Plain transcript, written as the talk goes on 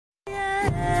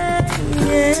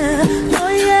yeah, oh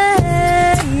yeah,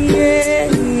 yeah,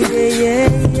 yeah, yeah,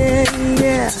 yeah,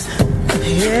 yeah,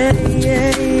 yeah,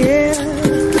 yeah,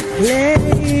 yeah, yeah,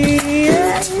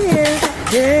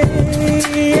 yeah,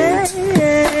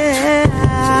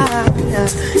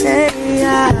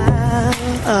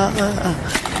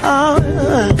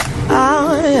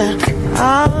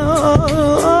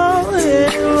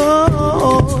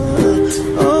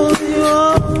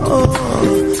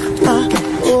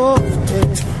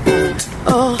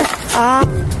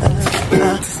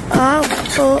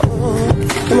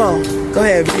 Come on, go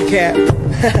ahead, recap.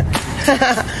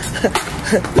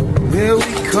 Where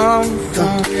we come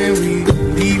from and we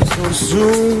leave so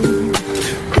soon.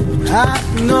 I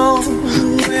know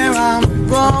where I'm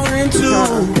going to.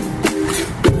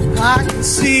 I can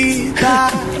see by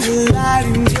the light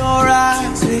in your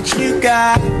eyes that you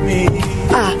got me.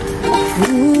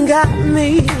 Got me.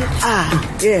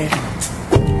 Yeah.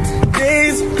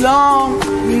 Days long,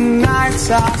 nights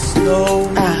are slow.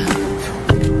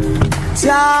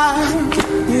 Time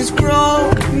is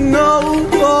growing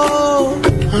old.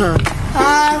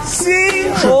 I see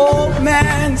old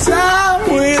man time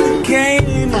with a cane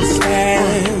in his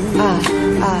hand.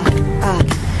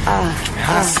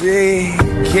 I say,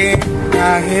 can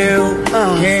I help?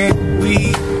 Can we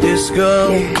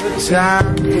discover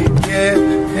time to get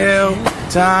help?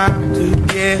 Time to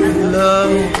get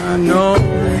love. I know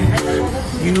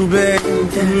you've been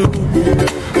through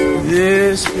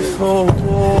this before.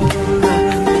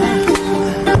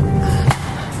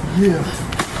 Yeah.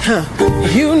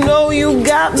 You know you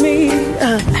got me.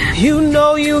 You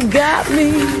know you got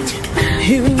me.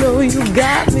 You know you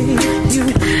got me. You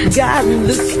got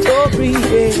the story.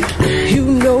 Yeah. You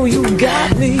know you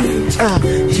got me.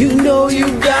 You know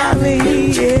you got me.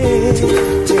 Yeah.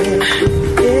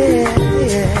 Yeah.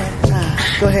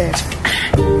 Yeah. Go ahead.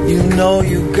 You know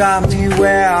you got me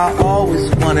where I always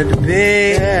wanted to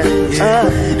be.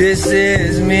 This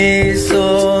is me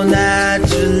so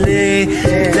naturally.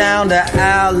 Down the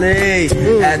alley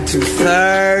at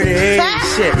 2:30.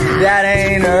 Shit, that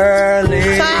ain't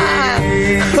early.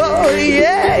 Oh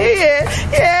yeah, yeah,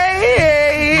 yeah,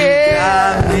 yeah,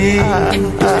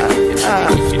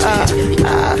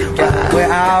 yeah.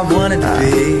 Where I wanted to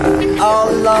be all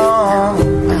along.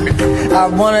 I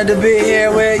wanted to be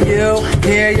here with you,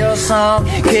 hear your song,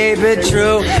 keep it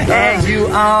true, and you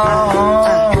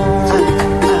on.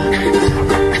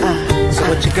 So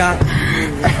what you got?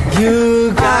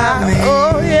 You got me.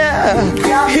 Oh yeah,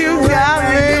 you got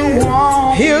me.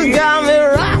 You got me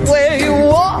right where you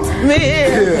want me,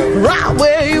 right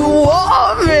where you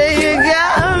want me. You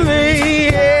got me,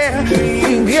 yeah.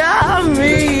 You got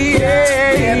me,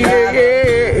 yeah, yeah,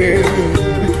 yeah,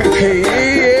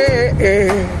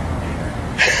 yeah.